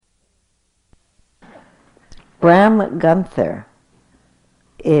Bram Gunther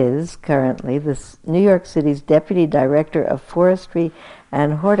is currently New York City's Deputy Director of Forestry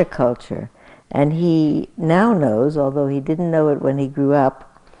and Horticulture. And he now knows, although he didn't know it when he grew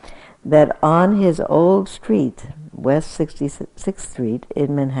up, that on his old street, West 66th Street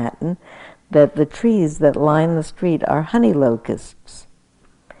in Manhattan, that the trees that line the street are honey locusts,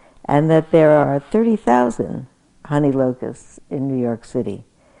 and that there are 30,000 honey locusts in New York City.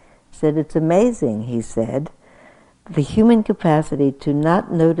 He said, it's amazing, he said, the human capacity to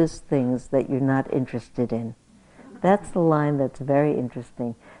not notice things that you're not interested in. That's the line that's very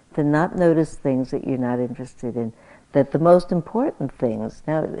interesting, to not notice things that you're not interested in. That the most important things,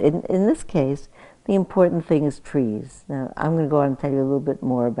 now in this case, the important thing is trees. Now I'm going to go on and tell you a little bit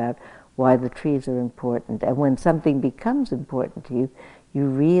more about why the trees are important. And when something becomes important to you, you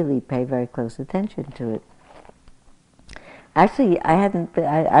really pay very close attention to it. Actually,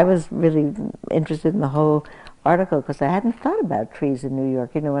 I was really interested in the whole article because I hadn't thought about trees in New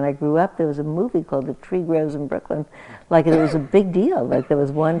York. You know, when I grew up, there was a movie called The Tree Grows in Brooklyn. Like it was a big deal. Like there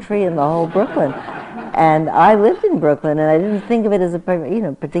was one tree in the whole Brooklyn. And I lived in Brooklyn, and I didn't think of it as a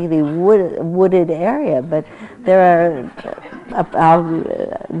particularly wooded area. But there are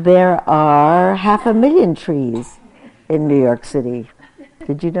 500,000 trees in New York City.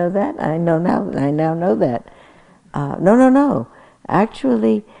 Did you know that? I now know that. No.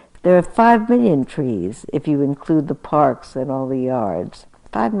 Actually, there are 5 million trees if you include the parks and all the yards.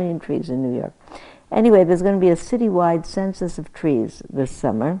 5 million trees in New York. Anyway, there's going to be a citywide census of trees this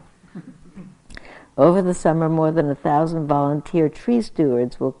summer. Over the summer, more than 1,000 volunteer tree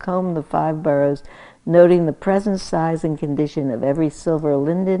stewards will comb the 5 boroughs, noting the presence, size, and condition of every silver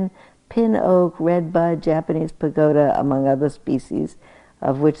linden, pin oak, redbud, Japanese pagoda, among other species,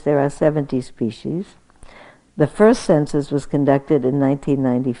 of which there are 70 species. The first census was conducted in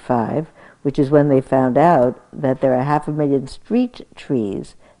 1995, which is when they found out that there are 500,000 street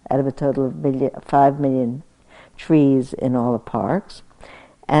trees out of a total of 5 million trees in all the parks,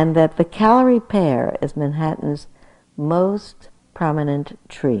 and that the Callery pear is Manhattan's most prominent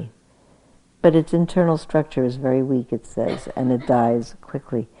tree. But its internal structure is very weak, it says, and it dies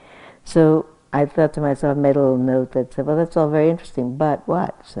quickly. So I thought to myself, I made a little note that said, well, that's all very interesting, but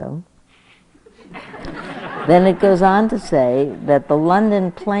what? So then it goes on to say that the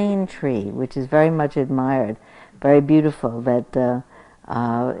London plane tree, which is very much admired, very beautiful, that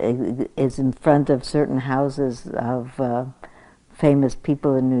is in front of certain houses of famous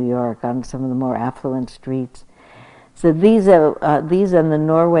people in New York on some of the more affluent streets. So these and the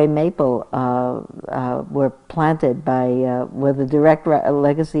Norway maple were planted were the direct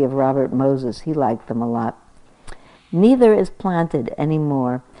legacy of Robert Moses. He liked them a lot. Neither is planted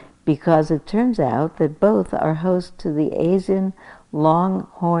anymore because it turns out that both are host to the Asian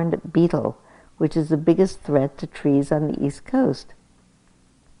long-horned beetle, which is the biggest threat to trees on the East Coast.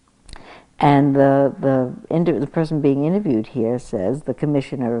 And the person being interviewed here says, the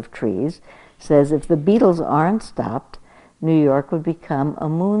commissioner of trees, says if the beetles aren't stopped, New York would become a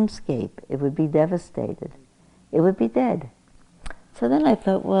moonscape. It would be devastated. It would be dead. So then I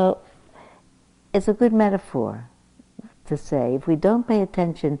thought, well, it's a good metaphor to say if we don't pay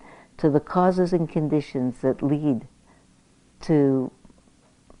attention to the causes and conditions that lead to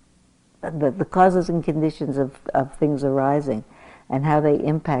the causes and conditions of things arising and how they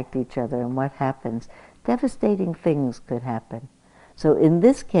impact each other and what happens, devastating things could happen. So in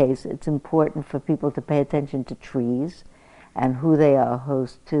this case, it's important for people to pay attention to trees and who they are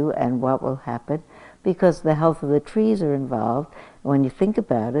host to and what will happen, because the health of the trees are involved. When you think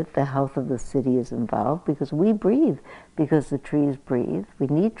about it, the health of the city is involved because we breathe, because the trees breathe. We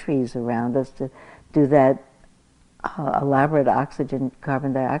need trees around us to do that elaborate oxygen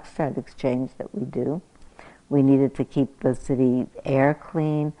carbon dioxide exchange that we do. We needed to keep the city air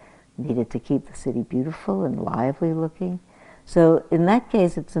clean, needed to keep the city beautiful and lively looking. So in that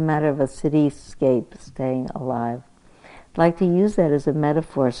case, it's a matter of a cityscape staying alive. I'd like to use that as a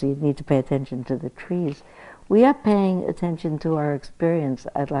metaphor, so you need to pay attention to the trees. We are paying attention to our experience,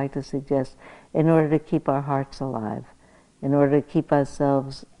 I'd like to suggest, in order to keep our hearts alive, in order to keep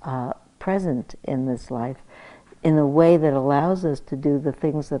ourselves present in this life in a way that allows us to do the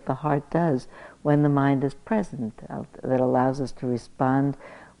things that the heart does when the mind is present, that allows us to respond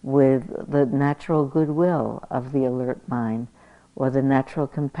with the natural goodwill of the alert mind, or the natural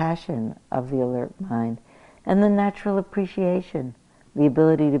compassion of the alert mind, and the natural appreciation, the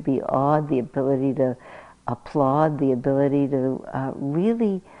ability to be awed, the ability to applaud, the ability to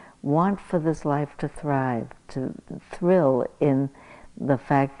really want for this life to thrive, to thrill in the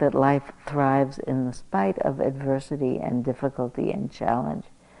fact that life thrives in the spite of adversity and difficulty and challenge,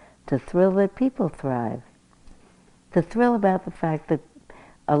 to thrill that people thrive. The thrill about the fact that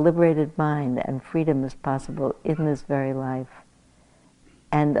a liberated mind and freedom is possible in this very life,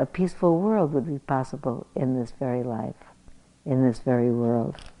 and a peaceful world would be possible in this very life, in this very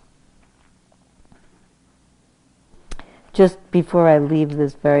world. Just before I leave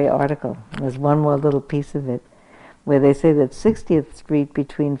this very article, there's one more little piece of it, where they say that 60th Street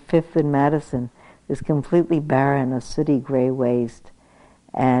between 5th and Madison is completely barren, a sooty gray waste.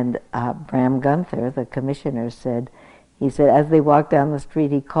 And Bram Gunther, the commissioner, said, as they walked down the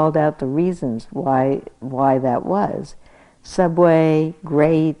street, he called out the reasons why that was. Subway,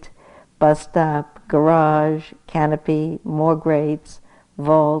 grate, bus stop, garage, canopy, more grates,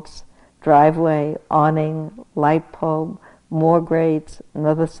 vaults, driveway, awning, light bulb, more grates,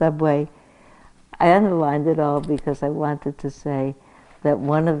 another subway. I underlined it all because I wanted to say that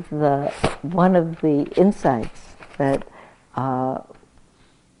one of the insights that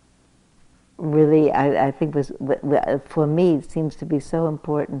really I think was, for me, seems to be so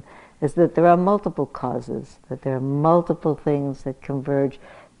important is that there are multiple causes, that there are multiple things that converge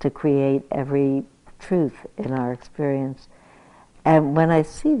to create every truth in our experience. And when I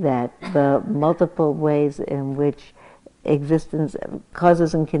see that, the multiple ways in which existence,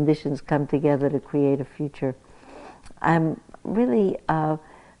 causes and conditions come together to create a future, I'm really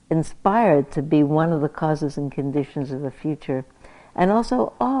inspired to be one of the causes and conditions of the future, and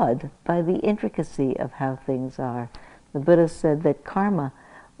also awed by the intricacy of how things are. The Buddha said that karma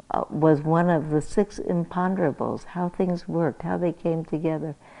was one of the 6 imponderables, how things worked, how they came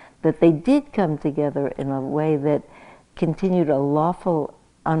together, that they did come together in a way that continued a lawful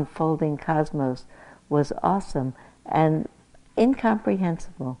unfolding cosmos, was awesome and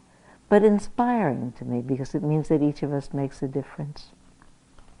incomprehensible, but inspiring to me, because it means that each of us makes a difference.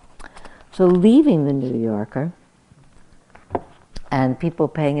 So leaving the New Yorker, and people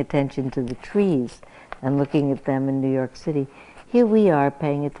paying attention to the trees and looking at them in New York City, here we are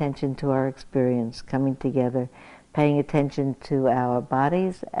paying attention to our experience, coming together, paying attention to our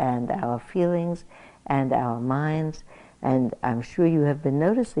bodies and our feelings and our minds. And I'm sure you have been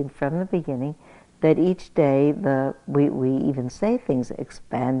noticing from the beginning that each day we even say things,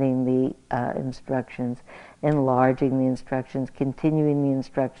 expanding the instructions, enlarging the instructions, continuing the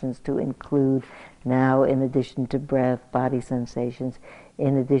instructions to include now, in addition to breath, body sensations,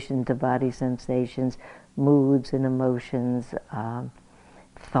 in addition to body sensations, moods and emotions,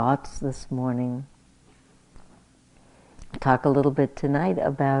 thoughts this morning. Talk a little bit tonight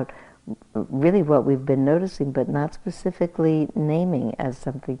about really what we've been noticing, but not specifically naming as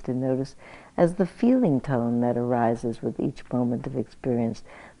something to notice, as the feeling tone that arises with each moment of experience,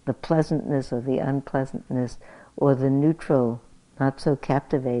 the pleasantness or the unpleasantness, or the neutral, not so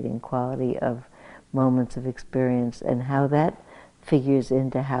captivating quality of moments of experience, and how that figures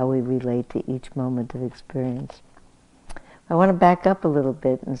into how we relate to each moment of experience. I want to back up a little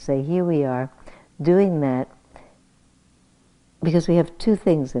bit and say here we are doing that because we have 2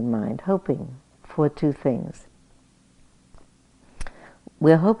 things in mind, hoping for 2 things.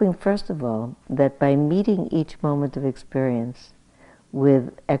 We're hoping, first of all, that by meeting each moment of experience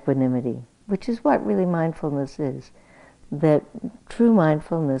with equanimity, which is what really mindfulness is, that true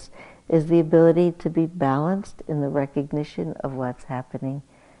mindfulness is the ability to be balanced in the recognition of what's happening.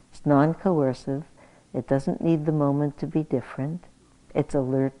 It's non-coercive. It doesn't need the moment to be different. It's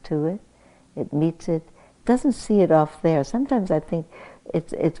alert to it. It meets it. Doesn't see it off there. Sometimes I think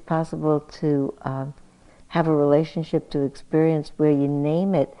it's possible to have a relationship to experience where you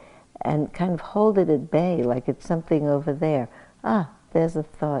name it and kind of hold it at bay, like it's something over there. There's a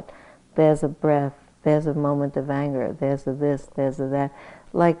thought, there's a breath, there's a moment of anger, there's a this, there's a that,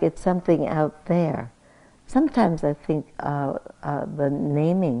 like it's something out there. Sometimes I think the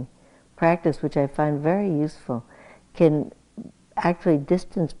naming practice, which I find very useful, can actually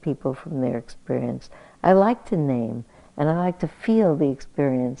distance people from their experience. I like to name, and I like to feel the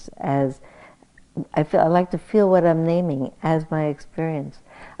experience as I like to feel what I'm naming as my experience.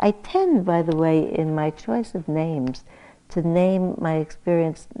 I tend, by the way, in my choice of names, to name my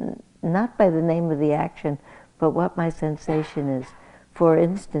experience not by the name of the action, but what my sensation is. For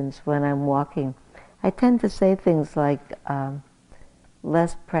instance, when I'm walking, I tend to say things like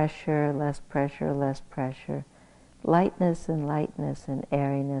less pressure, less pressure, less pressure, lightness and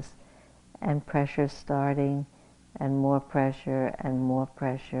airiness, and pressure starting, and more pressure,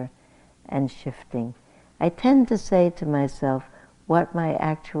 and shifting. I tend to say to myself what my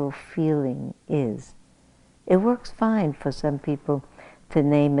actual feeling is. It works fine for some people to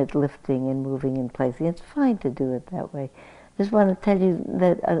name it lifting and moving and placing. It's fine to do it that way. I just want to tell you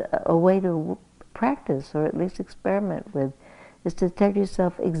that a way to practice, or at least experiment with, is to tell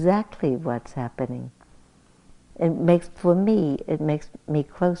yourself exactly what's happening. For me, it makes me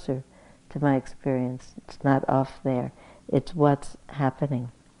closer to my experience. It's not off there. It's what's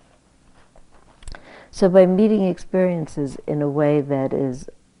happening. So by meeting experiences in a way that is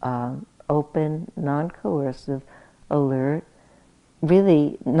open, non-coercive, alert,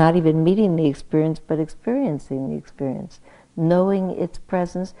 really not even meeting the experience, but experiencing the experience, knowing its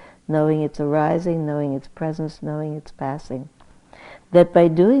presence, knowing its arising, knowing its presence, knowing its passing. That by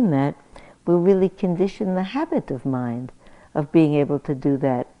doing that, we'll really condition the habit of mind of being able to do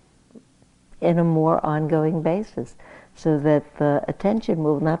that in a more ongoing basis, so that the attention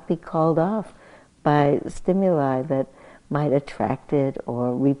will not be called off by stimuli that might attract it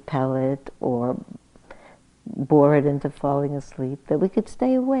or repel it or bore it into falling asleep, that we could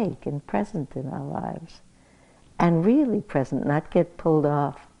stay awake and present in our lives. And really present, not get pulled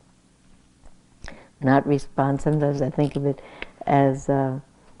off, not respond. Sometimes I think of it as, you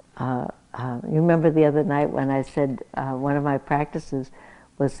remember the other night when I said one of my practices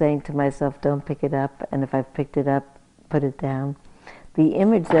was saying to myself, don't pick it up, and if I've picked it up, put it down. The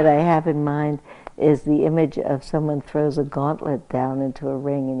image that I have in mind is the image of someone throws a gauntlet down into a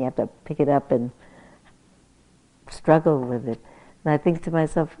ring and you have to pick it up and struggle with it. And I think to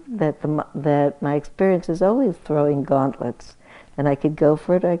myself that that my experience is always throwing gauntlets, and I could go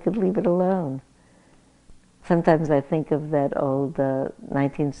for it or I could leave it alone. Sometimes I think of that old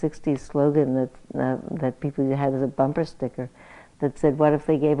 1960s slogan that people had as a bumper sticker that said, "What if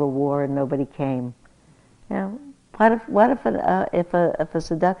they gave a war and nobody came?" You know, what if a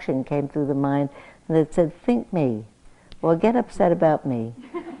seduction came through the mind and it said, "Think me," or "Get upset about me,"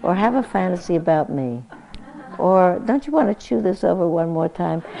 or "Have a fantasy about me," or "Don't you want to chew this over one more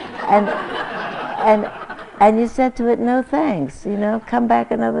time?" And you said to it, "No thanks, come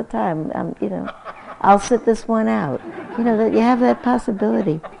back another time, I'll sit this one out." That you have that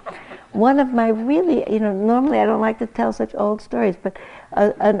possibility. One of my really, normally I don't like to tell such old stories, but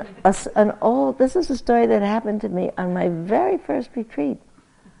this is a story that happened to me on my very first retreat,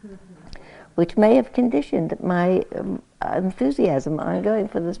 which may have conditioned my enthusiasm ongoing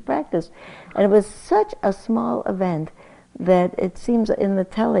for this practice. And it was such a small event that it seems in the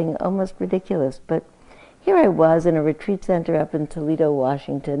telling almost ridiculous. But here I was in a retreat center up in Toledo,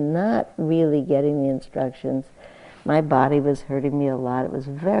 Washington, not really getting the instructions. My body was hurting me a lot. It was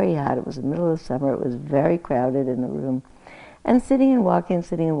very hot. It was the middle of summer. It was very crowded in the room. And sitting and walking,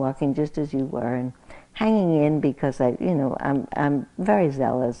 just as you were, and hanging in because I'm very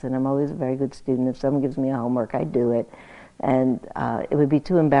zealous and I'm always a very good student. If someone gives me a homework, I do it. And it would be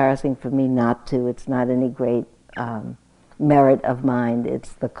too embarrassing for me not to. It's not any great merit of mine.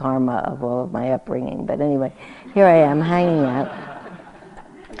 It's the karma of all of my upbringing. But anyway, here I am hanging out.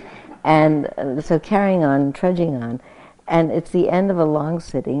 And so carrying on, trudging on. And it's the end of a long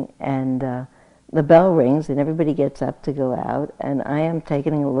sitting, and the bell rings and everybody gets up to go out, and I am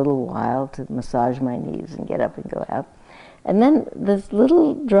taking a little while to massage my knees and get up and go out. And then this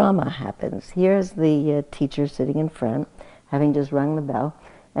little drama happens. Here's the teacher sitting in front, having just rung the bell,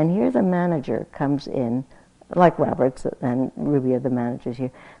 and here the manager comes in, like Roberts and Ruby are the managers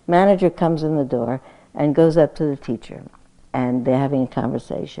here. Manager comes in the door and goes up to the teacher, and they're having a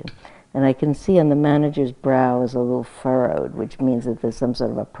conversation. And I can see on the manager's brow is a little furrowed, which means that there's some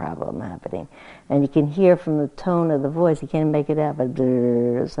sort of a problem happening. And you can hear from the tone of the voice, you can't make it out, but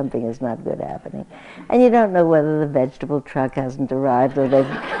something is not good happening. And you don't know whether the vegetable truck hasn't arrived or they've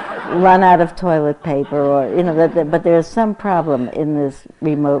run out of toilet paper, or, but there's some problem in this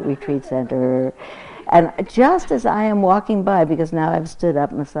remote retreat center. And just as I am walking by, because now I've stood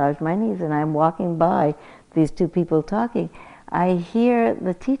up, massaged my knees, and I'm walking by these two people talking, I hear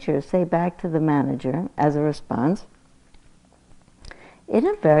the teacher say back to the manager as a response, in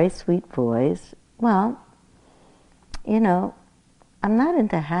a very sweet voice, "Well, I'm not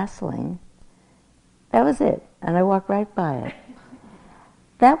into hassling." That was it. And I walked right by it.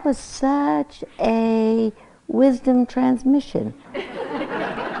 That was such a wisdom transmission.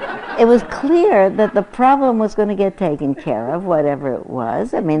 It was clear that the problem was going to get taken care of, whatever it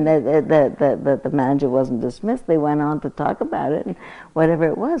was. I mean, the manager wasn't dismissed. They went on to talk about it, and whatever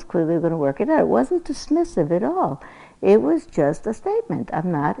it was, clearly they were going to work it out. It wasn't dismissive at all. It was just a statement.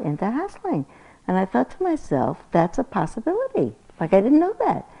 I'm not into hassling. And I thought to myself, that's a possibility. Like, I didn't know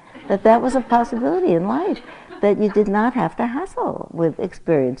that was a possibility in life, that you did not have to hassle with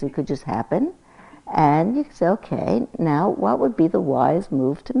experience. It could just happen. And you say, okay, now what would be the wise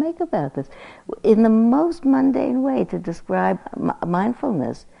move to make about this? In the most mundane way to describe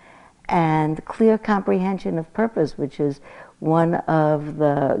mindfulness and clear comprehension of purpose, which is one of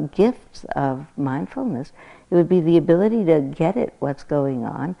the gifts of mindfulness, It would be the ability to get it, what's going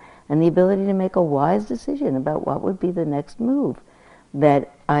on, and the ability to make a wise decision about what would be the next move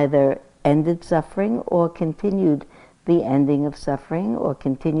that either ended suffering or continued the ending of suffering or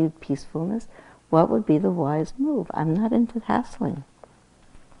continued peacefulness. What would be the wise move? I'm not into hassling.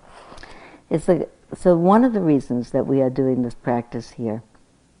 So one of the reasons that we are doing this practice here,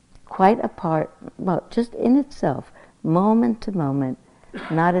 quite apart, well, just in itself, moment to moment,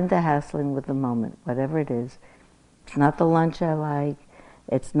 not into hassling with the moment, whatever it is. It's not the lunch I like.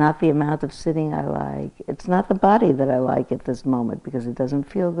 It's not the amount of sitting I like. It's not the body that I like at this moment because it doesn't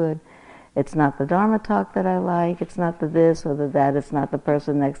feel good. It's not the Dharma talk that I like. It's not the this or the that. It's not the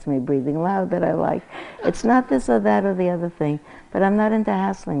person next to me breathing loud that I like. It's not this or that or the other thing. But I'm not into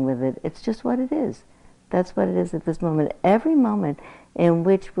hassling with it. It's just what it is. That's what it is at this moment. Every moment in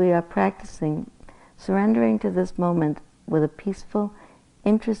which we are practicing surrendering to this moment with a peaceful,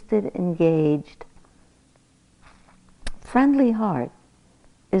 interested, engaged, friendly heart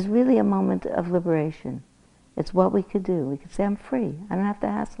is really a moment of liberation. It's what we could do. We could say, I'm free. I don't have to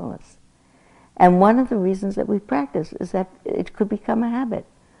hassle us. And one of the reasons that we practice is that it could become a habit.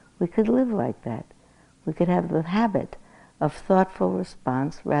 We could live like that. We could have the habit of thoughtful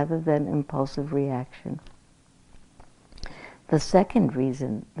response rather than impulsive reaction. The second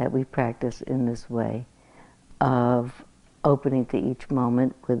reason that we practice in this way of opening to each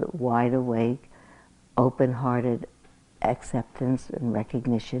moment with wide awake, open-hearted acceptance and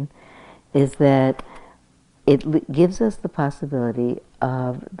recognition is that it gives us the possibility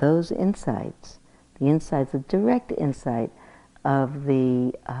of those insights, the insights, the direct insight of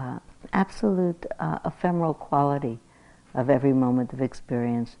the absolute ephemeral quality of every moment of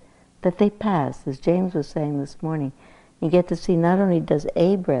experience, that they pass. As James was saying this morning, you get to see not only does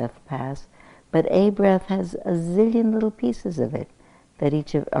a breath pass, but a breath has a zillion little pieces of it that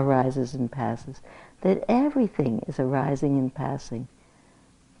each arises and passes, that everything is arising and passing,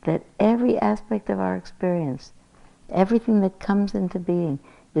 that every aspect of our experience, everything that comes into being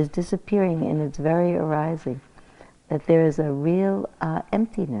is disappearing in its very arising, that there is a real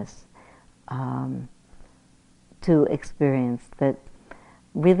emptiness to experience that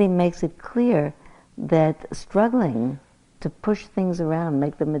really makes it clear that struggling to push things around,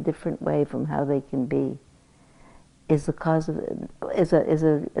 make them a different way from how they can be, is the cause of is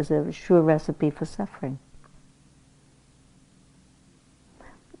a sure recipe for suffering.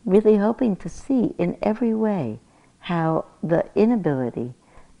 Really hoping to see in every way how the inability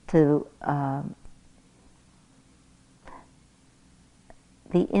to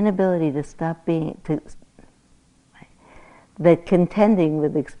stop being that contending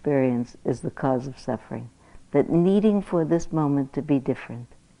with experience is the cause of suffering. That needing for this moment to be different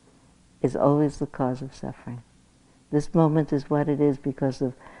is always the cause of suffering. This moment is what it is because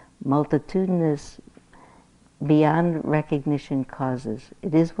of multitudinous, beyond recognition causes.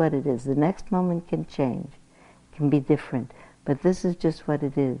 It is what it is. The next moment can change, can be different, but this is just what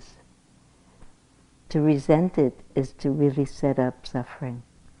it is. To resent it is to really set up suffering.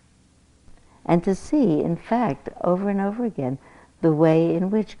 And to see, in fact, over and over again, the way in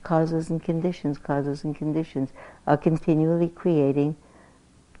which causes and conditions are continually creating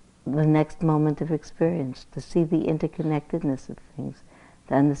the next moment of experience, to see the interconnectedness of things,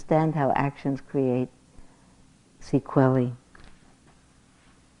 to understand how actions create sequelae.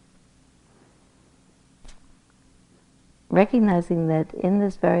 Recognizing that in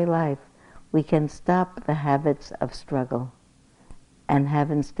this very life we can stop the habits of struggle and have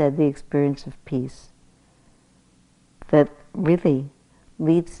instead the experience of peace that really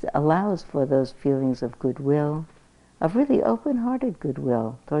allows for those feelings of goodwill, of really open-hearted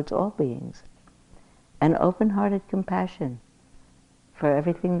goodwill towards all beings, and open-hearted compassion for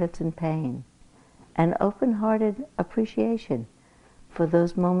everything that's in pain, and open-hearted appreciation for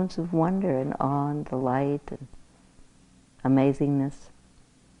those moments of wonder and awe and delight and amazingness.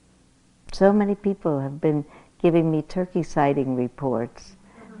 So many people have been giving me turkey sighting reports.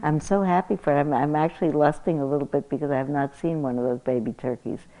 I'm so happy for it. I'm actually lusting a little bit because I have not seen one of those baby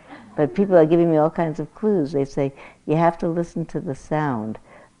turkeys. But people are giving me all kinds of clues. They say, you have to listen to the sound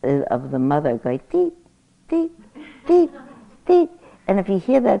of the mother going, teep, teep, teep, teep. And if you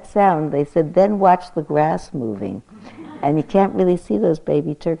hear that sound, they said, then watch the grass moving. And you can't really see those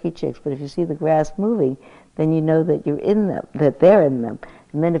baby turkey chicks, but if you see the grass moving, then you know that you're in them, that they're in them.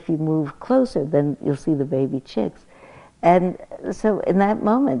 And then if you move closer, then you'll see the baby chicks. And so in that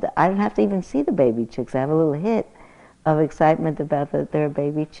moment, I don't have to even see the baby chicks. I have a little hit of excitement about that there are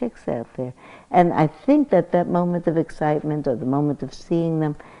baby chicks out there. And I think that that moment of excitement or the moment of seeing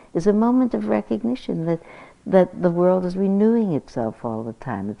them is a moment of recognition that the world is renewing itself all the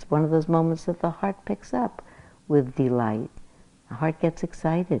time. It's one of those moments that the heart picks up with delight. The heart gets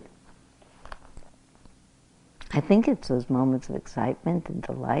excited. I think it's those moments of excitement and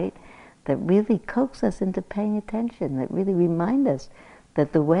delight that really coax us into paying attention, that really remind us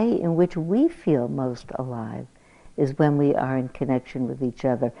that the way in which we feel most alive is when we are in connection with each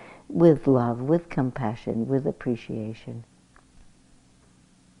other, with love, with compassion, with appreciation.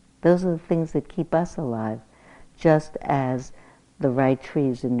 Those are the things that keep us alive, just as the right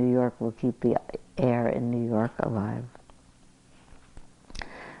trees in New York will keep the air in New York alive.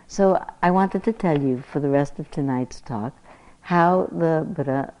 So I wanted to tell you for the rest of tonight's talk how the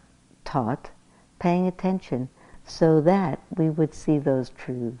Buddha taught paying attention so that we would see those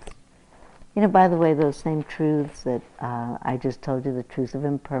truths. You know, by the way, those same truths that I just told you, the truth of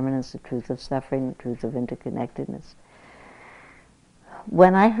impermanence, the truth of suffering, the truth of interconnectedness.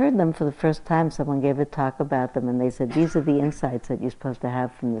 When I heard them for the first time, someone gave a talk about them and they said, these are the insights that you're supposed to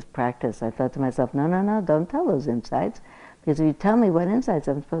have from this practice. I thought to myself, no, don't tell those insights. Because if you tell me what insights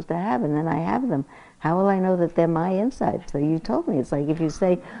I'm supposed to have and then I have them, how will I know that they're my insights? So you told me. It's like if you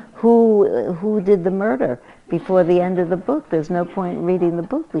say, who did the murder before the end of the book, there's no point in reading the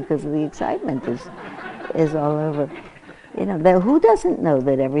book because the excitement is all over. You know, who doesn't know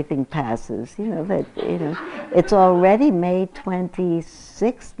that everything passes? You know, it's already May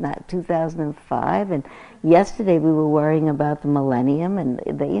 26th, not 2005, and yesterday we were worrying about the millennium, and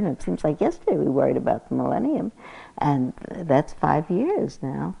it seems like yesterday we worried about the millennium, and that's 5 years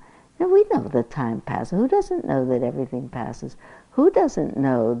now. You know, we know that time passes. Who doesn't know that everything passes? Who doesn't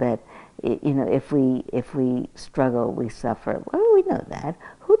know that, if we struggle, we suffer? Well, we know that.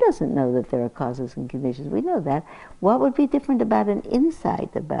 Who doesn't know that there are causes and conditions? We know that. What would be different about an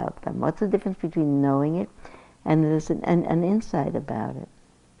insight about them? What's the difference between knowing it and there's an insight about it?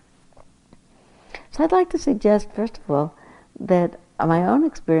 So I'd like to suggest, first of all, that my own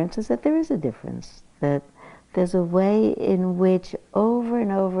experience is that there is a difference, that there's a way in which over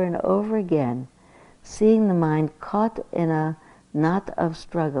and over and over again, seeing the mind caught in a knot of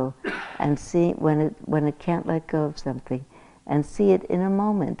struggle and see when it can't let go of something, and see it in a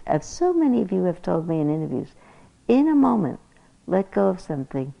moment, as so many of you have told me in interviews, in a moment, let go of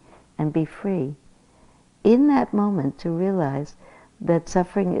something and be free. In that moment, to realize that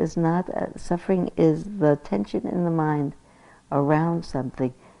suffering is the tension in the mind around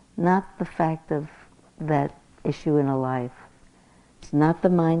something, not the fact of that issue in a life. It's not the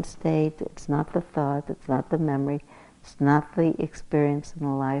mind state, it's not the thought, it's not the memory, it's not the experience in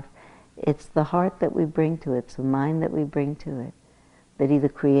the life. It's the heart that we bring to it, it's the mind that we bring to it, that either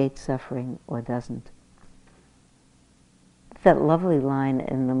creates suffering or doesn't. That lovely line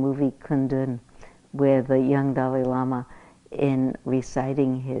in the movie Kundun, where the young Dalai Lama, in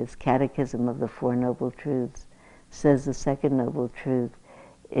reciting his catechism of the Four Noble Truths, says the second noble truth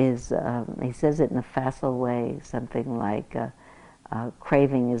is, he says it in a facile way, something like,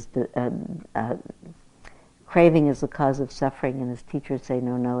 craving is the cause of suffering, and his teachers say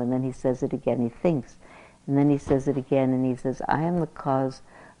no, and then he says it again, he thinks, and then he says it again, and he says, I am the cause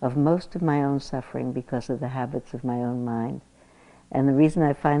of most of my own suffering because of the habits of my own mind. And the reason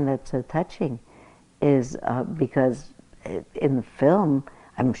I find that so touching is because in the film,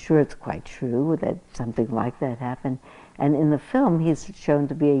 I'm sure it's quite true that something like that happened, and in the film he's shown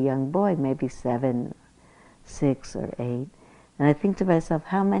to be a young boy, maybe 7, 6, or 8, and I think to myself,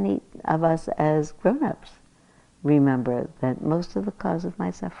 how many of us as grown-ups remember that most of the cause of my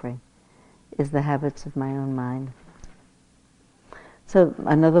suffering is the habits of my own mind? So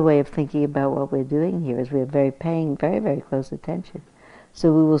another way of thinking about what we're doing here is we're paying very, very close attention.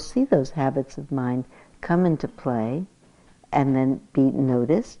 So we will see those habits of mind come into play and then be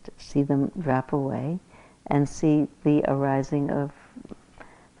noticed, see them drop away, and see the arising of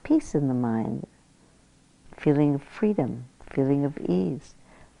peace in the mind, feeling of freedom, feeling of ease,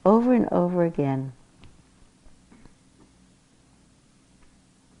 over and over again.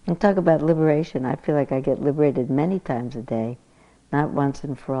 And talk about liberation. I feel like I get liberated many times a day, not once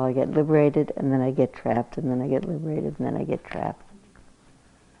and for all. I get liberated, and then I get trapped, and then I get liberated, and then I get trapped.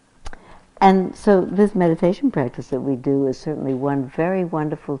 And so this meditation practice that we do is certainly one very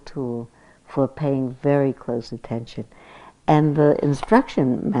wonderful tool for paying very close attention. And the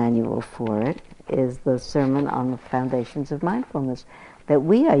instruction manual for it is the Sermon on the Foundations of Mindfulness that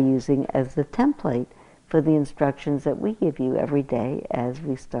we are using as the template for the instructions that we give you every day as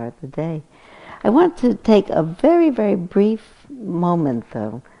we start the day. I want to take a very, very brief moment,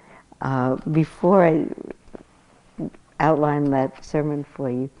 though, before I outline that sermon for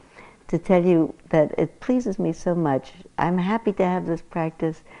you, to tell you that it pleases me so much. I'm happy to have this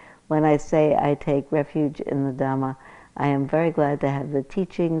practice. When I say I take refuge in the Dharma, I am very glad to have the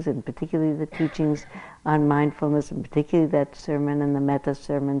teachings, and particularly the teachings on mindfulness, and particularly that sermon and the metta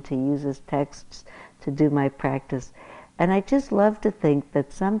sermon, to use as texts to do my practice. And I just love to think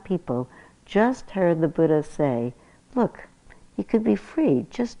that some people just heard the Buddha say, look, you could be free,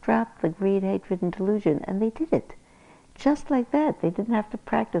 just drop the greed, hatred, and delusion, and they did it. Just like that. They didn't have to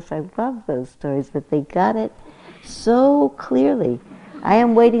practice. I love those stories, that they got it so clearly. I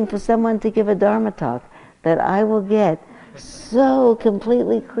am waiting for someone to give a Dharma talk that I will get so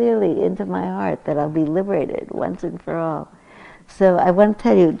completely clearly into my heart that I'll be liberated once and for all. So I want to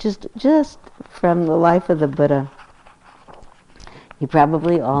tell you, just from the life of the Buddha, you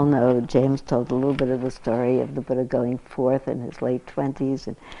probably all know, James told a little bit of the story of the Buddha going forth in his late 20s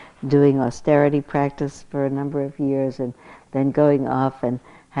and doing austerity practice for a number of years, and then going off and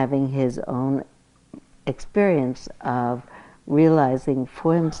having his own experience of realizing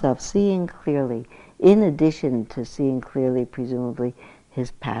for himself, seeing clearly, in addition to seeing clearly, presumably, his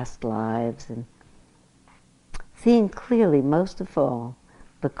past lives, and seeing clearly, most of all,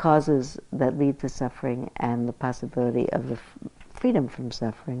 the causes that lead to suffering and the possibility of the freedom from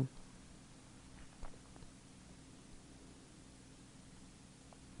suffering.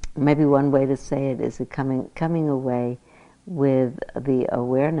 Maybe one way to say it is coming away with the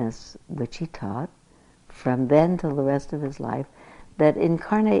awareness, which he taught, from then till the rest of his life, that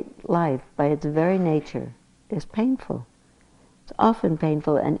incarnate life, by its very nature, is painful. It's often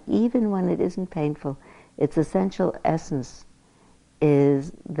painful, and even when it isn't painful, its essential essence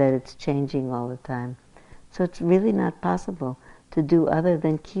is that it's changing all the time. So it's really not possible to do other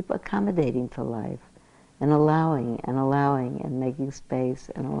than keep accommodating to life, and allowing and making space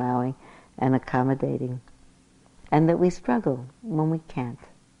and allowing and accommodating. And that we struggle when we can't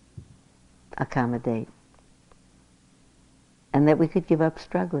accommodate. And that we could give up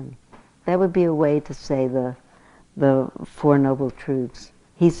struggling. That would be a way to say the Four Noble Truths.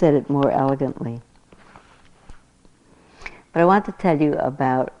 He said it more elegantly. But I want to tell you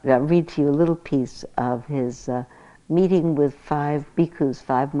read to you a little piece of his meeting with 5 bhikkhus,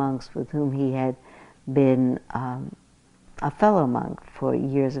 5 monks with whom he had been a fellow monk for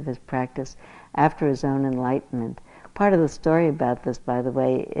years of his practice after his own enlightenment. Part of the story about this, by the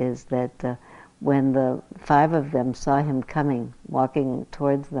way, is that when the 5 of them saw him coming, walking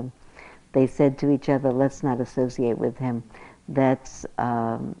towards them, they said to each other, let's not associate with him. That's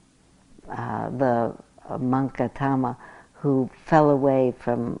the monk Gautama, who fell away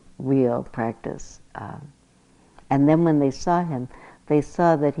from real practice. And then when they saw him, they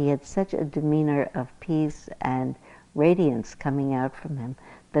saw that he had such a demeanor of peace and radiance coming out from him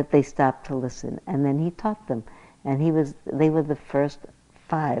that they stopped to listen. And then he taught them. And they were the first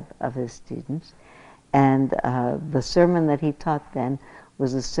 5 of his students. And the sermon that he taught then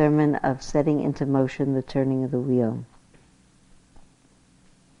was a sermon of setting into motion the turning of the wheel.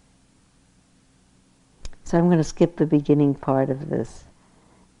 So I'm going to skip the beginning part of this,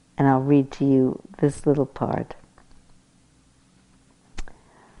 and I'll read to you this little part.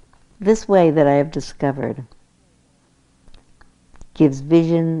 This way that I have discovered gives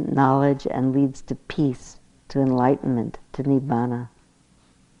vision, knowledge, and leads to peace, to enlightenment, to nibbana.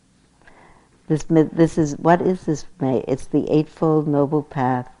 This is, what is this way? It's the Eightfold Noble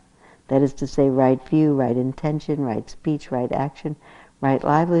Path, that is to say, right view, right intention, right speech, right action, right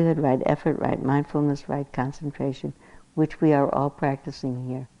livelihood, right effort, right mindfulness, right concentration, which we are all practicing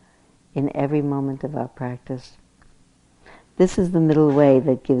here in every moment of our practice. This is the middle way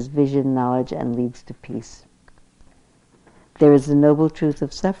that gives vision, knowledge, and leads to peace. There is the noble truth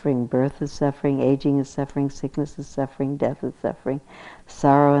of suffering. Birth is suffering, aging is suffering, sickness is suffering, death is suffering,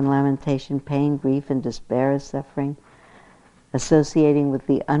 sorrow and lamentation, pain, grief, and despair is suffering. Associating with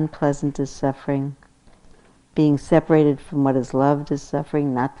the unpleasant is suffering. Being separated from what is loved is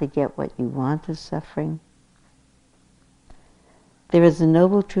suffering. Not to get what you want is suffering. There is the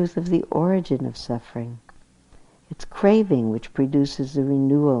noble truth of the origin of suffering. It's craving which produces the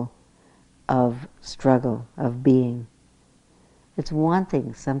renewal of struggle, of being. It's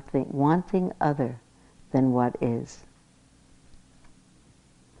wanting something, wanting other than what is.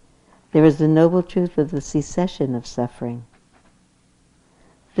 There is the noble truth of the cessation of suffering.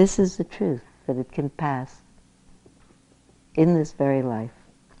 This is the truth, that it can pass in this very life.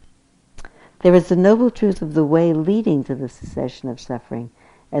 There is the noble truth of the way leading to the cessation of suffering,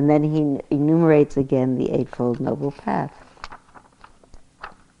 and then he enumerates again the Eightfold Noble Path.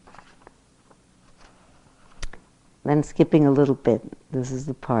 Then skipping a little bit, this is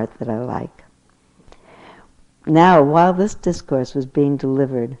the part that I like. Now, while this discourse was being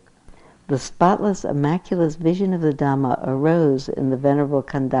delivered, the spotless, immaculate vision of the Dhamma arose in the Venerable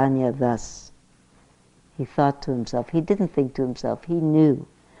Kandanya thus. He thought to himself, he didn't think to himself, he knew.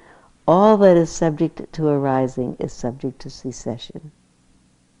 All that is subject to arising is subject to cessation.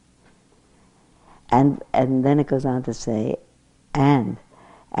 And then it goes on to say, and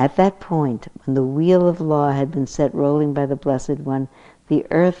at that point, when the wheel of law had been set rolling by the Blessed One, the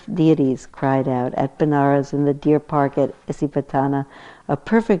earth deities cried out, at Benares, in the deer park at Isipatana, a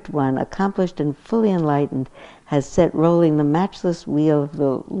perfect one, accomplished and fully enlightened, has set rolling the matchless wheel of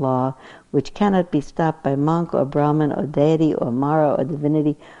the law, which cannot be stopped by monk or Brahmin or deity or Mara or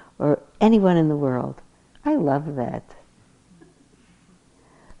divinity or anyone in the world. I love that.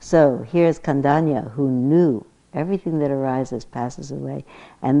 So here's Kandanya, who knew everything that arises passes away.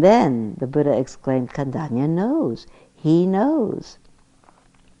 And then the Buddha exclaimed, Kandanya knows. He knows.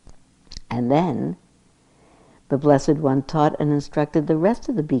 And then the Blessed One taught and instructed the rest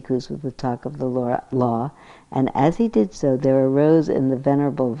of the bhikkhus with the talk of the law, and as he did so, there arose in the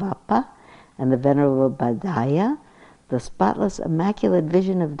Venerable Vappa and the Venerable Bhadaya the spotless, immaculate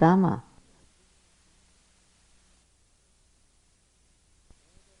vision of Dhamma.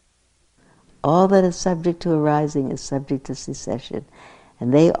 All that is subject to arising is subject to cessation.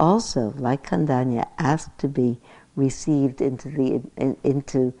 And they also, like Kandanya, asked to be received into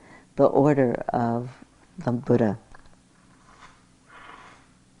the order of the Buddha.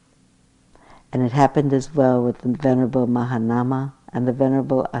 And it happened as well with the Venerable Mahanama and the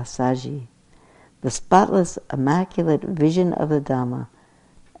Venerable Asaji. The spotless, immaculate vision of the Dhamma,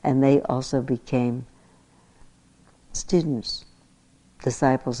 and they also became students,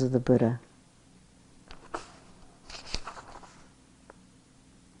 disciples of the Buddha.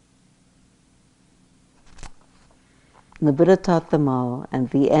 And the Buddha taught them all, and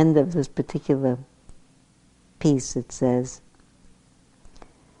at the end of this particular piece it says,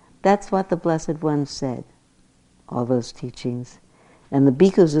 that's what the Blessed One said, all those teachings. And the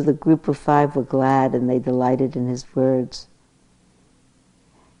bhikkhus of the group of 5 were glad, and they delighted in his words.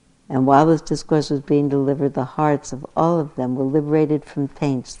 And while this discourse was being delivered, the hearts of all of them were liberated from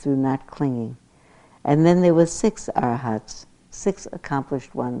taints through not clinging. And then there were 6 arahats, 6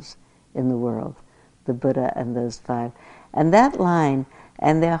 accomplished ones in the world, the Buddha and those 5. And that line,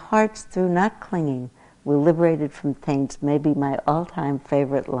 and their hearts through not clinging were liberated from taints, may be my all-time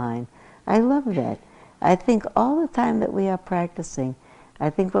favorite line. I love that. I think all the time that we are practicing, I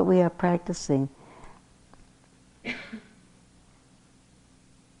think what we are practicing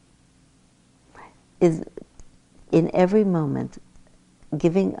is in every moment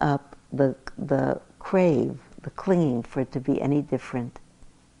giving up the crave, the clinging for it to be any different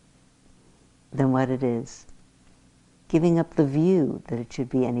than what it is. Giving up the view that it should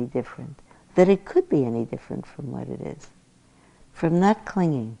be any different, that it could be any different from what it is. From not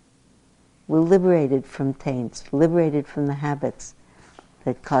clinging, we're liberated from taints, liberated from the habits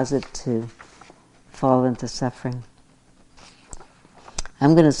that cause it to fall into suffering.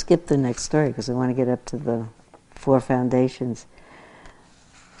 I'm going to skip the next story because I want to get up to the 4 foundations.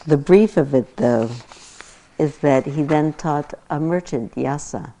 The brief of it, though, is that he then taught a merchant,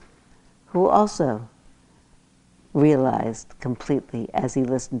 Yasa, who also realized completely as he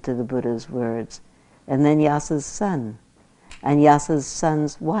listened to the Buddha's words, and then Yasa's son, and Yasa's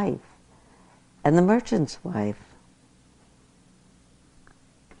son's wife, and the merchant's wife.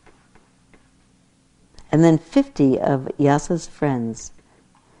 And then 50 of Yasa's friends,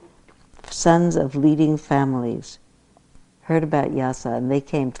 sons of leading families, heard about Yasa, and they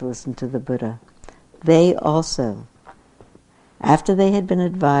came to listen to the Buddha. They also, after they had been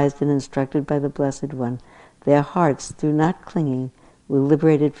advised and instructed by the Blessed One, their hearts, through not clinging, were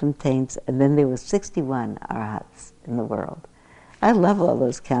liberated from taints, and then there were 61 arahats in the world. I love all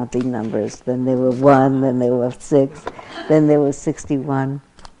those counting numbers. Then there were 1, then there were 6, then there was 61.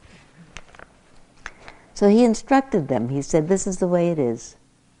 So he instructed them. He said, this is the way it is.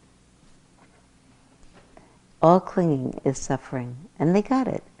 All clinging is suffering. And they got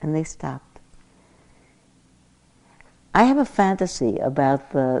it, and they stopped. I have a fantasy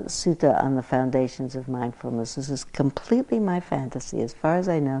about the sutta on the foundations of mindfulness. This is completely my fantasy. As far as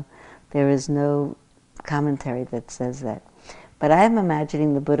I know, there is no commentary that says that. But I am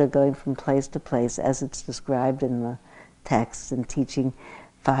imagining the Buddha going from place to place, as it's described in the texts, and teaching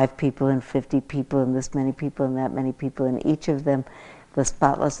 5 people and 50 people and this many people and that many people, and each of them, the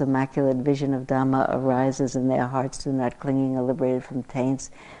spotless, immaculate vision of Dhamma arises in their hearts through not clinging, are liberated from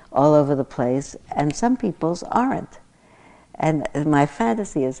taints all over the place, and some people's aren't. And my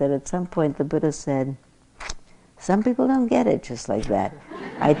fantasy is that at some point the Buddha said, some people don't get it just like that.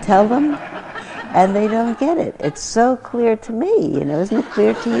 I tell them, and they don't get it. It's so clear to me, isn't it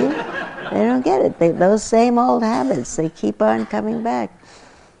clear to you? They don't get it. Those same old habits, they keep on coming back.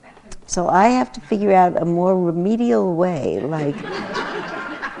 So I have to figure out a more remedial way,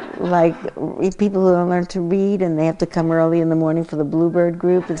 like people who learn to read and they have to come early in the morning for the Bluebird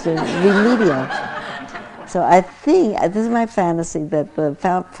group. It's a remedial. So I think, this is my fantasy, that the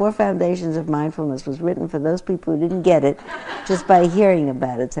Four Foundations of Mindfulness was written for those people who didn't get it just by hearing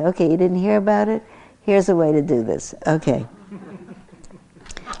about it. Say, okay, you didn't hear about it? Here's a way to do this. Okay.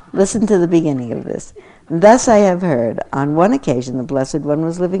 Listen to the beginning of this. Thus I have heard, on one occasion the Blessed One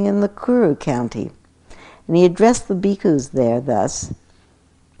was living in the Kuru County, and he addressed the bhikkhus there thus,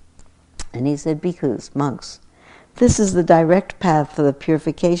 and he said, bhikkhus, monks, this is the direct path for the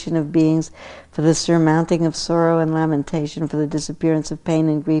purification of beings, for the surmounting of sorrow and lamentation, for the disappearance of pain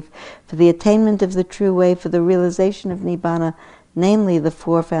and grief, for the attainment of the true way, for the realization of Nibbana, namely the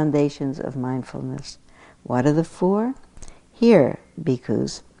four foundations of mindfulness. What are the four? Here,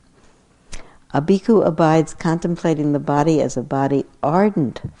 bhikkhus. A bhikkhu abides contemplating the body as a body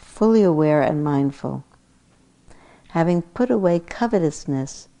ardent, fully aware and mindful, having put away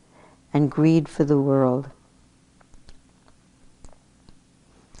covetousness and greed for the world,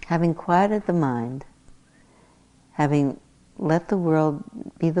 having quieted the mind, having let the world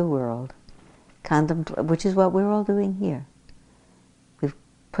be the world, which is what we're all doing here. We've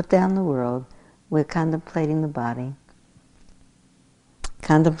put down the world, we're contemplating the body,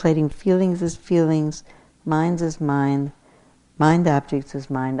 contemplating feelings as feelings, minds as mind objects as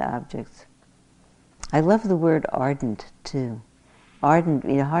mind objects. I love the word ardent, too. Ardent,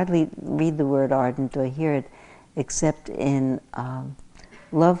 you hardly read the word ardent or hear it except in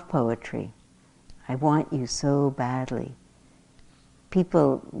love poetry. I want you so badly.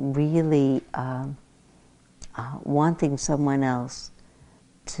 People really wanting someone else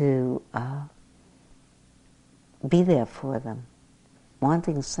to be there for them,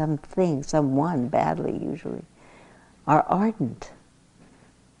 wanting something, someone badly usually, are ardent.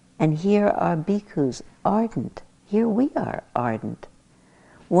 And here are bhikkhus ardent. Here we are ardent.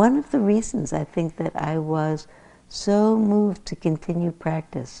 One of the reasons I think that I was so moved to continue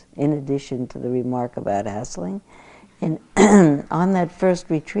practice, in addition to the remark about hassling, and on that first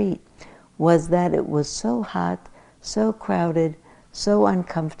retreat, was that it was so hot, so crowded, so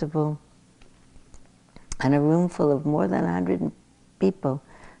uncomfortable, and a room full of more than 100 people,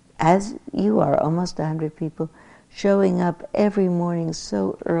 as you are, almost 100 people, showing up every morning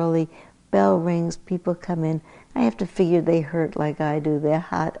so early, bell rings, people come in. I have to figure they hurt like I do, they're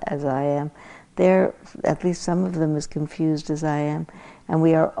hot as I am. They're, at least some of them, as confused as I am. And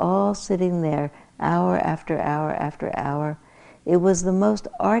we are all sitting there hour after hour after hour. It was the most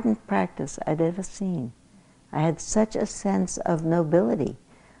ardent practice I'd ever seen. I had such a sense of nobility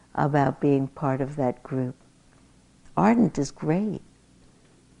about being part of that group. Ardent is great.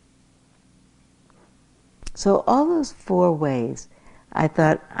 So all those four ways, I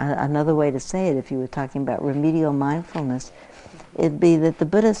thought another way to say it, if you were talking about remedial mindfulness, it'd be that the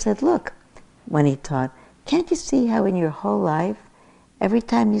Buddha said, look, when he taught, can't you see how in your whole life, every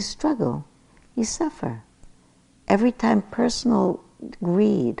time you struggle, you suffer? Every time personal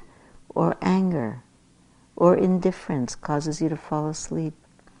greed or anger or indifference causes you to fall asleep,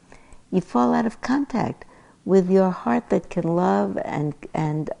 you fall out of contact with your heart that can love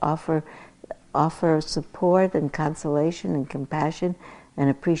and offer support and consolation and compassion and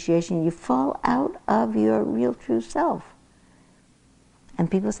appreciation. You fall out of your real true self. And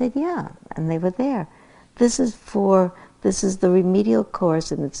people said, yeah, and they were there. This is the remedial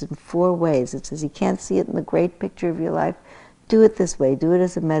course, and it's in four ways. It says you can't see it in the great picture of your life. Do it this way. Do it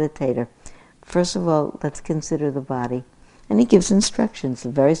as a meditator. First of all, let's consider the body. And he gives instructions, the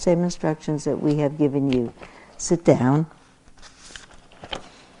very same instructions that we have given you. Sit down.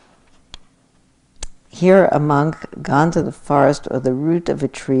 Here a monk gone to the forest or the root of a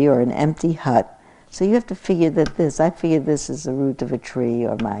tree or an empty hut. So you have to figure that I figured this is the root of a tree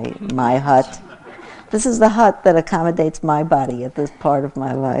or my hut. This is the hut that accommodates my body at this part of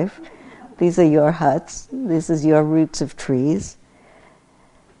my life. These are your huts. This is your roots of trees.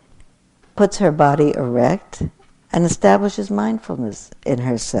 Puts her body erect and establishes mindfulness in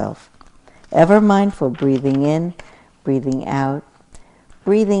herself. Ever mindful, breathing in, breathing out.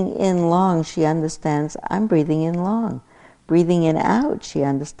 Breathing in long, she understands, I'm breathing in long. Breathing in out, she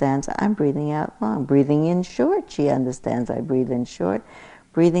understands, I'm breathing out long. Breathing in short, she understands, I breathe in short.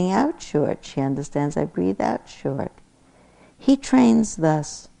 Breathing out short, she understands, I breathe out short. He trains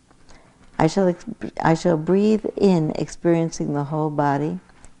thus. I shall breathe in, experiencing the whole body.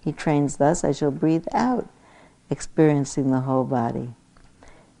 He trains thus. I shall breathe out, experiencing the whole body.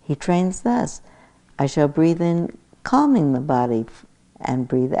 He trains thus. I shall breathe in, calming the body, and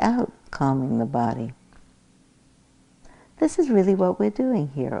breathe out, calming the body. This is really what we're doing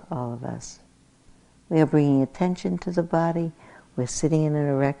here, all of us. We are bringing attention to the body. we're sitting in an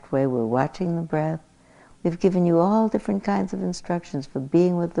erect way, we're watching the breath. We've given you all different kinds of instructions for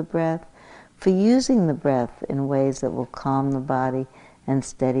being with the breath, for using the breath in ways that will calm the body and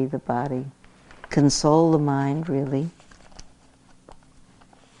steady the body, console the mind, really.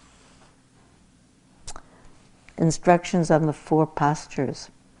 Instructions on the 4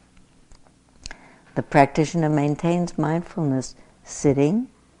 postures. The practitioner maintains mindfulness sitting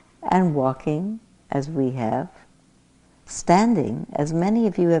and walking, as we have, standing, as many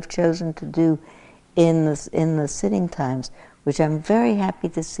of you have chosen to do in the sitting times, which I'm very happy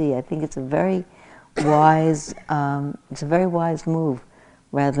to see. I think it's a very wise move,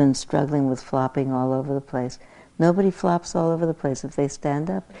 rather than struggling with flopping all over the place. Nobody flops all over the place. If they stand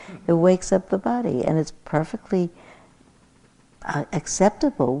up, it wakes up the body, and it's perfectly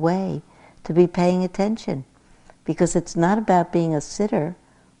acceptable way to be paying attention, because it's not about being a sitter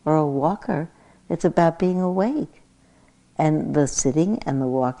or a walker, it's about being awake. And the sitting and the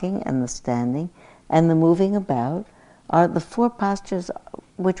walking and the standing and the moving about are the 4 postures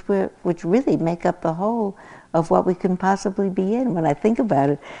which really make up the whole of what we can possibly be in. When I think about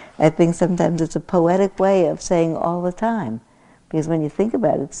it, I think sometimes it's a poetic way of saying all the time. Because when you think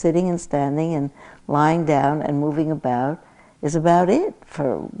about it, sitting and standing and lying down and moving about is about it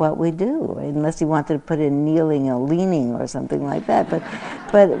for what we do, unless you wanted to put in kneeling or leaning or something like that.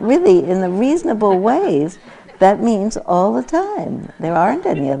 But really, in the reasonable ways, that means all the time. There aren't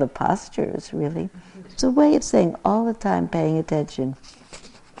any other postures, really. It's a way of saying all the time, paying attention.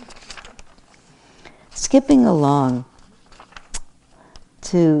 Skipping along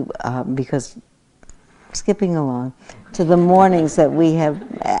to the mornings that we have,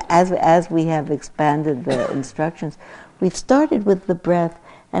 as we have expanded the instructions, we've started with the breath,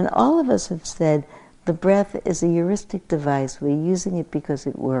 and all of us have said the breath is a heuristic device. We're using it because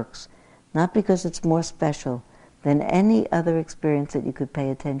it works, not because it's more special than any other experience that you could pay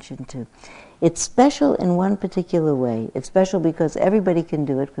attention to. It's special in one particular way. It's special because everybody can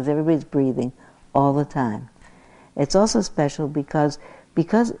do it, because everybody's breathing all the time. It's also special because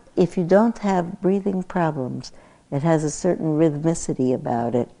if you don't have breathing problems, it has a certain rhythmicity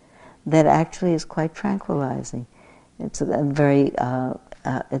about it that actually is quite tranquilizing. It's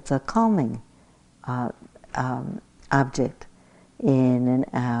it's a calming object, in and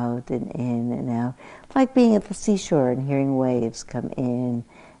out and in and out, like being at the seashore and hearing waves come in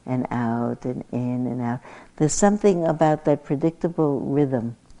and out and in and out. There's something about that predictable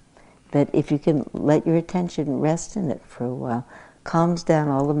rhythm that, if you can let your attention rest in it for a while, calms down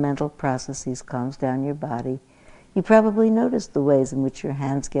all the mental processes, calms down your body. You probably notice the ways in which your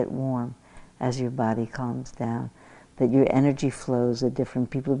hands get warm as your body calms down, that your energy flows are different.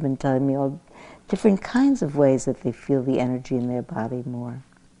 People have been telling me all different kinds of ways that they feel the energy in their body more.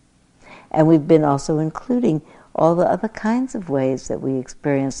 And we've been also including all the other kinds of ways that we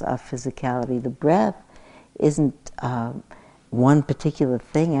experience our physicality. The breath isn't one particular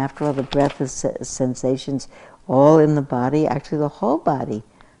thing. After all, the breath is sensations all in the body. Actually, the whole body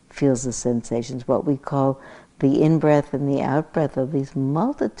feels the sensations. What we call the in-breath and the out-breath are these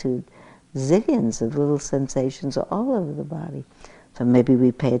multitude, zillions of little sensations all over the body. So maybe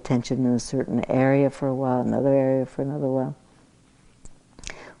we pay attention in a certain area for a while, another area for another while.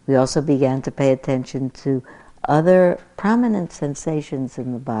 We also began to pay attention to other prominent sensations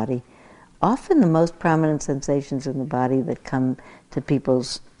in the body. Often the most prominent sensations in the body that come to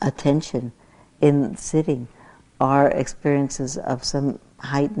people's attention in sitting are experiences of some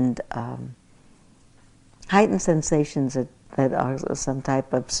heightened sensations that are some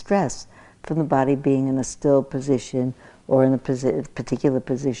type of stress from the body being in a still position or in a particular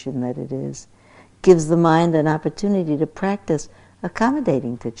position that it is. Gives the mind an opportunity to practice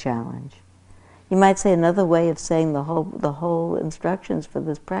accommodating to challenge. You might say another way of saying the whole instructions for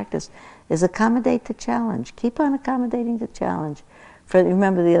this practice is accommodate to challenge. Keep on accommodating to challenge.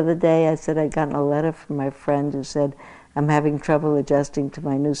 Remember the other day I said I'd gotten a letter from my friend who said, I'm having trouble adjusting to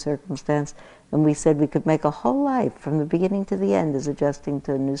my new circumstance. And we said we could make a whole life from the beginning to the end as adjusting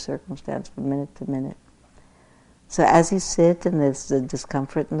to a new circumstance from minute to minute. So as you sit and there's a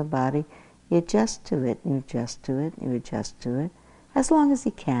discomfort in the body, you adjust to it, you adjust to it, you adjust to it, as long as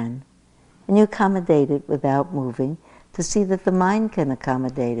you can. And you accommodate it without moving to see that the mind can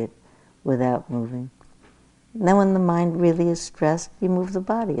accommodate it without moving. And then when the mind really is stressed, you move the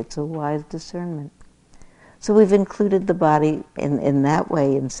body. It's a wise discernment. So we've included the body in that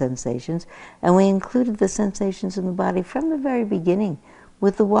way in sensations, and we included the sensations in the body from the very beginning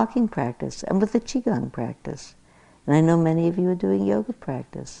with the walking practice and with the Qigong practice. And I know many of you are doing yoga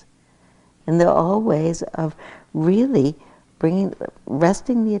practice. And they're all ways of really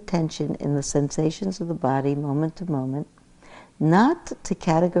resting the attention in the sensations of the body moment to moment, not to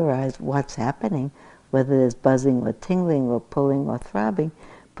categorize what's happening, whether there's buzzing or tingling or pulling or throbbing,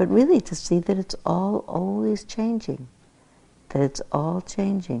 but really to see that it's all always changing, that it's all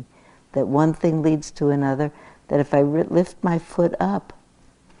changing, that one thing leads to another, that if I lift my foot up,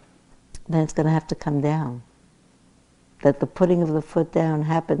 then it's going to have to come down. That the putting of the foot down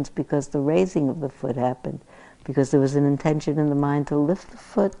happens because the raising of the foot happened, because there was an intention in the mind to lift the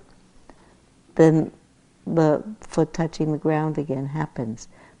foot, then the foot touching the ground again happens.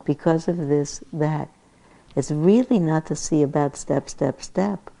 Because of this, that. It's really not to see about step, step,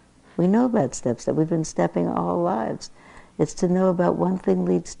 step. We know about step, step. We've been stepping our whole lives. It's to know about one thing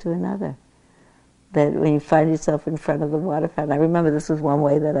leads to another. That when you find yourself in front of the water fountain, I remember this was one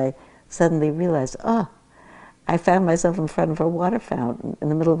way that I suddenly realized, I found myself in front of a water fountain in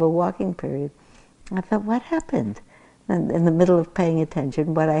the middle of a walking period. I thought, what happened? And in the middle of paying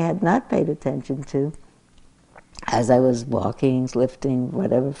attention, what I had not paid attention to, as I was walking, lifting,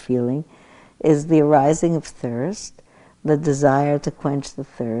 whatever, feeling, is the arising of thirst, the desire to quench the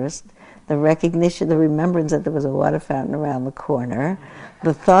thirst, the recognition, the remembrance that there was a water fountain around the corner,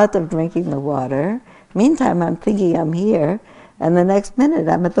 the thought of drinking the water. Meantime, I'm thinking I'm here, and the next minute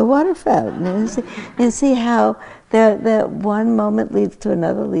I'm at the water fountain. And you see how that one moment leads to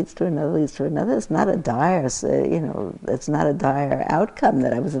another, leads to another, leads to another. It's not a dire, it's not a dire outcome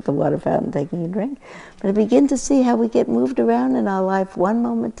that I was at the water fountain taking a drink. But I begin to see how we get moved around in our life one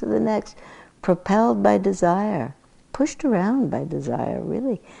moment to the next, propelled by desire, pushed around by desire,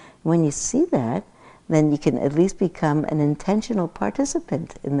 really. When you see that, then you can at least become an intentional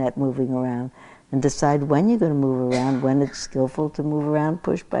participant in that moving around and decide when you're going to move around, when it's skillful to move around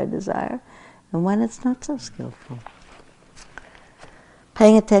pushed by desire, and when it's not so skillful.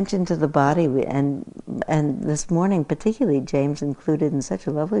 Paying attention to the body, and this morning particularly, James included in such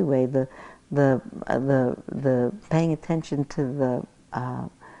a lovely way the paying attention to the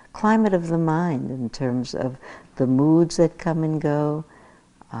climate of the mind in terms of the moods that come and go,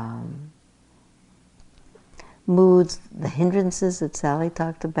 moods, the hindrances that Sally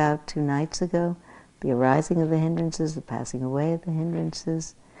talked about 2 nights ago, the arising of the hindrances, the passing away of the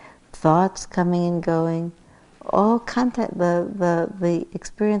hindrances, thoughts coming and going, all contact, the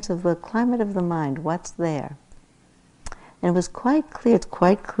experience of the climate of the mind, what's there. And it was quite clear, it's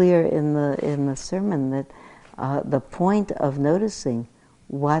quite clear in the sermon that the point of noticing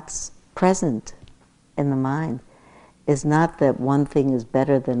what's present in the mind is not that one thing is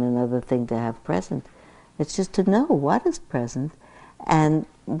better than another thing to have present. It's just to know what is present and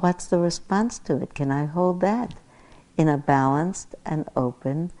what's the response to it. Can I hold that in a balanced and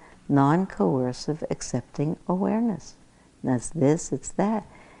open, non-coercive, accepting awareness? And that's this, it's that.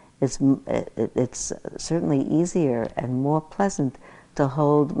 It's certainly easier and more pleasant to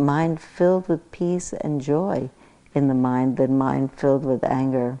hold mind filled with peace and joy in the mind than mind filled with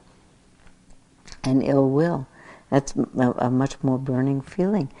anger and ill will. That's a much more burning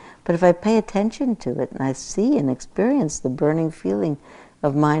feeling. But if I pay attention to it and I see and experience the burning feeling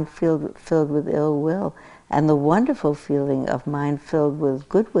of mind filled with ill will and the wonderful feeling of mind filled with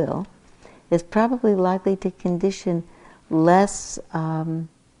goodwill, it's probably likely to condition less time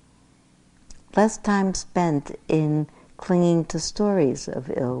spent in clinging to stories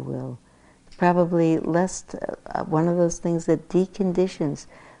of ill will. Probably less one of those things that deconditions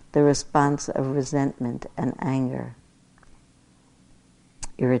the response of resentment and anger,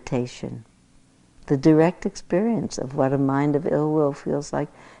 irritation, the direct experience of what a mind of ill will feels like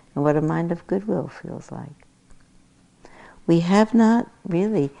and what a mind of goodwill feels like. We have not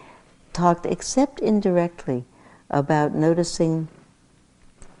really talked, except indirectly, about noticing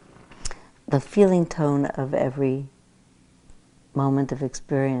the feeling tone of every moment of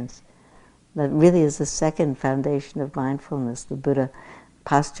experience. That really is the second foundation of mindfulness, the Buddha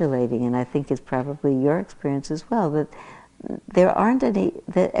postulating, and I think it's probably your experience as well, that there aren't any,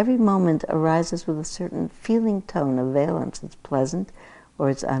 that every moment arises with a certain feeling tone of valence. It's pleasant or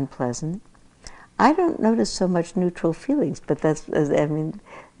it's unpleasant. I don't notice so much neutral feelings, but that's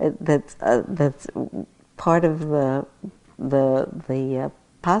part of the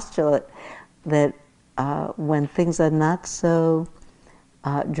postulate that when things are not so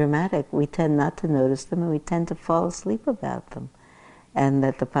dramatic, we tend not to notice them and we tend to fall asleep about them. And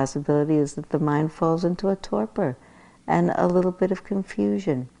that the possibility is that the mind falls into a torpor and a little bit of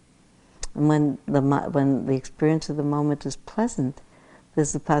confusion. And when the experience of the moment is pleasant,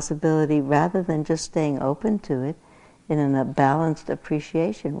 there's the possibility, rather than just staying open to it, in a balanced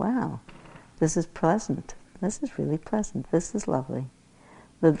appreciation, wow, this is pleasant, this is really pleasant, this is lovely.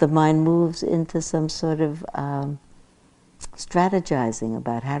 That the mind moves into some sort of strategizing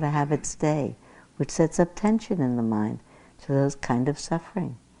about how to have it stay, which sets up tension in the mind. to those kind of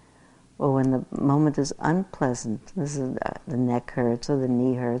suffering. Or when the moment is unpleasant, this is the neck hurts or the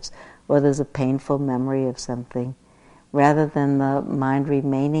knee hurts, or there's a painful memory of something, rather than the mind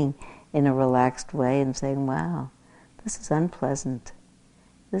remaining in a relaxed way and saying, wow, this is unpleasant.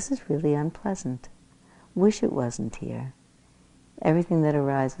 This is really unpleasant. Wish it wasn't here. Everything that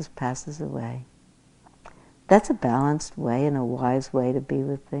arises passes away. That's a balanced way and a wise way to be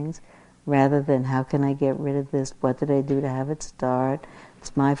with things, rather than how can I get rid of this? What did I do to have it start?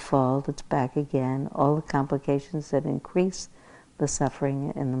 It's my fault. It's back again. All the complications that increase the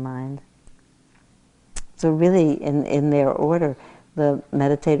suffering in the mind. So really, in their order, the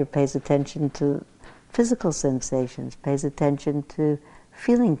meditator pays attention to physical sensations, pays attention to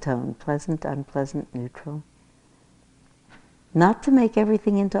feeling tone, pleasant, unpleasant, neutral. Not to make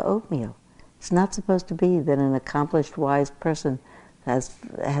everything into oatmeal. It's not supposed to be that an accomplished, wise person has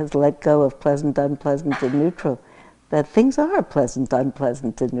let go of pleasant, unpleasant, and neutral. That things are pleasant,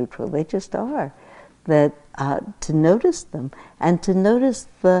 unpleasant, and neutral. They just are. That to notice them, and to notice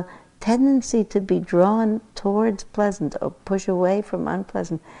the tendency to be drawn towards pleasant or push away from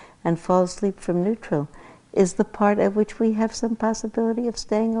unpleasant and fall asleep from neutral is the part at which we have some possibility of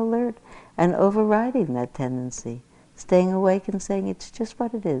staying alert and overriding that tendency. Staying awake and saying, it's just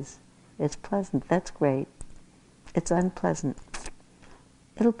what it is. It's pleasant, that's great. It's unpleasant.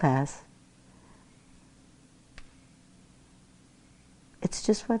 It'll pass. It's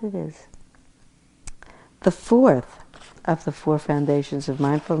just what it is. The fourth of the four foundations of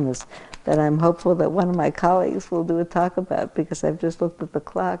mindfulness that I'm hopeful that one of my colleagues will do a talk about, because I've just looked at the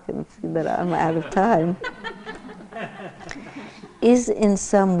clock and seen that I'm out of time, is in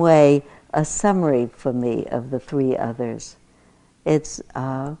some way a summary for me of the three others. It's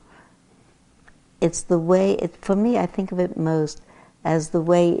the way, for me, I think of it most as the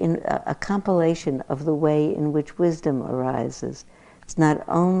way in a compilation of the way in which wisdom arises. It's not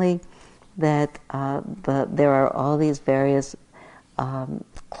only that there are all these various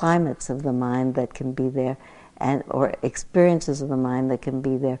climates of the mind that can be there, or experiences of the mind that can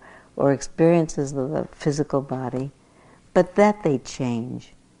be there, or experiences of the physical body, but that they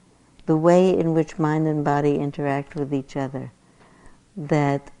change. The way in which mind and body interact with each other,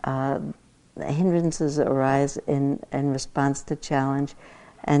 that hindrances arise in response to challenge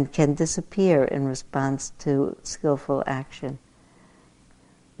and can disappear in response to skillful action.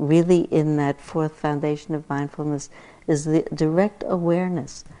 Really, in that fourth foundation of mindfulness is the direct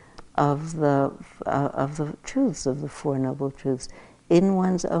awareness of the truths, of the Four Noble Truths, in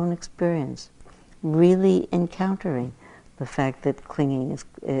one's own experience, really encountering the fact that clinging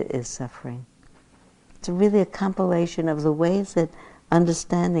is suffering. It's really a compilation of the ways that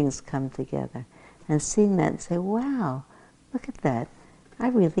understandings come together, and seeing that and say, wow, look at that. I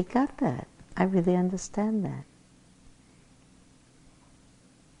really got that. I really understand that.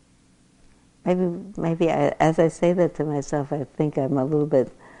 Maybe as I say that to myself, I think I'm a little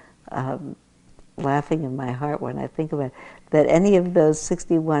bit laughing in my heart when I think about it, that any of those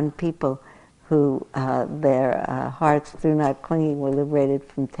 61 people who their hearts through not clinging were liberated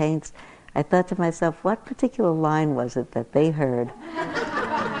from taints, I thought to myself, what particular line was it that they heard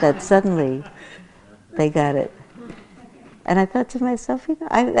that suddenly they got it? And I thought to myself,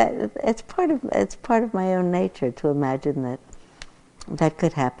 it's part of my own nature to imagine that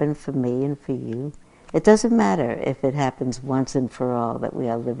could happen for me and for you. It doesn't matter if it happens once and for all that we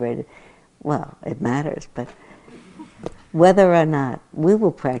are liberated. Well, it matters, but whether or not, we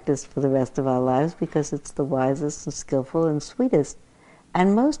will practice for the rest of our lives because it's the wisest and skillful and sweetest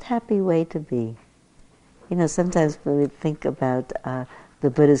and most happy way to be. You know, sometimes when we think about the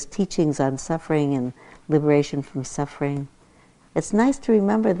Buddha's teachings on suffering and liberation from suffering, it's nice to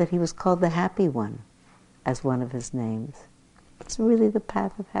remember that he was called the Happy One as one of his names. It's really the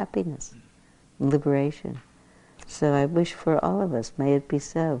path of happiness and liberation. So I wish for all of us, may it be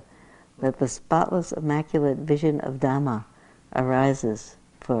so, that the spotless, immaculate vision of Dharma arises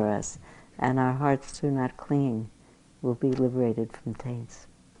for us, and our hearts, through not clinging, will be liberated from taints.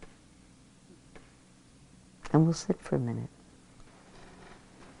 And we'll sit for a minute.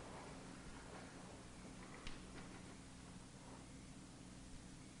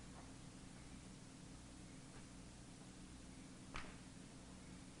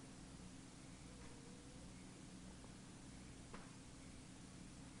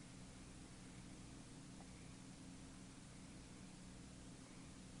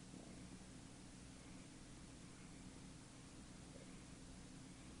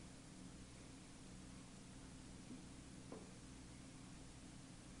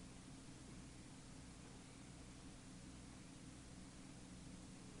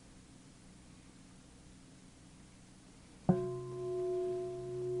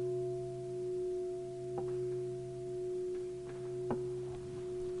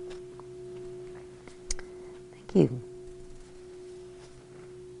 Thank you.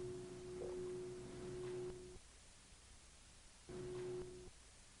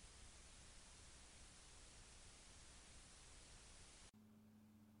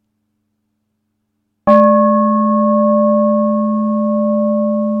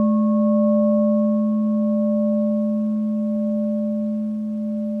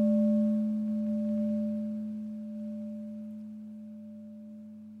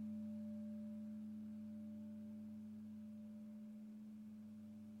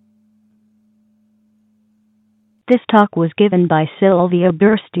 This talk was given by Sylvia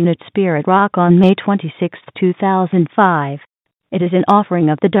Boorstein at Spirit Rock on May 26, 2005. It is an offering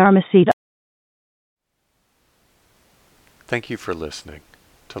of the Dharma seed. Thank you for listening.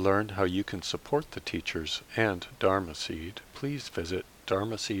 To learn how you can support the teachers and Dharma Seed, please visit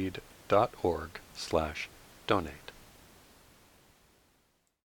dharmaseed.org/donate.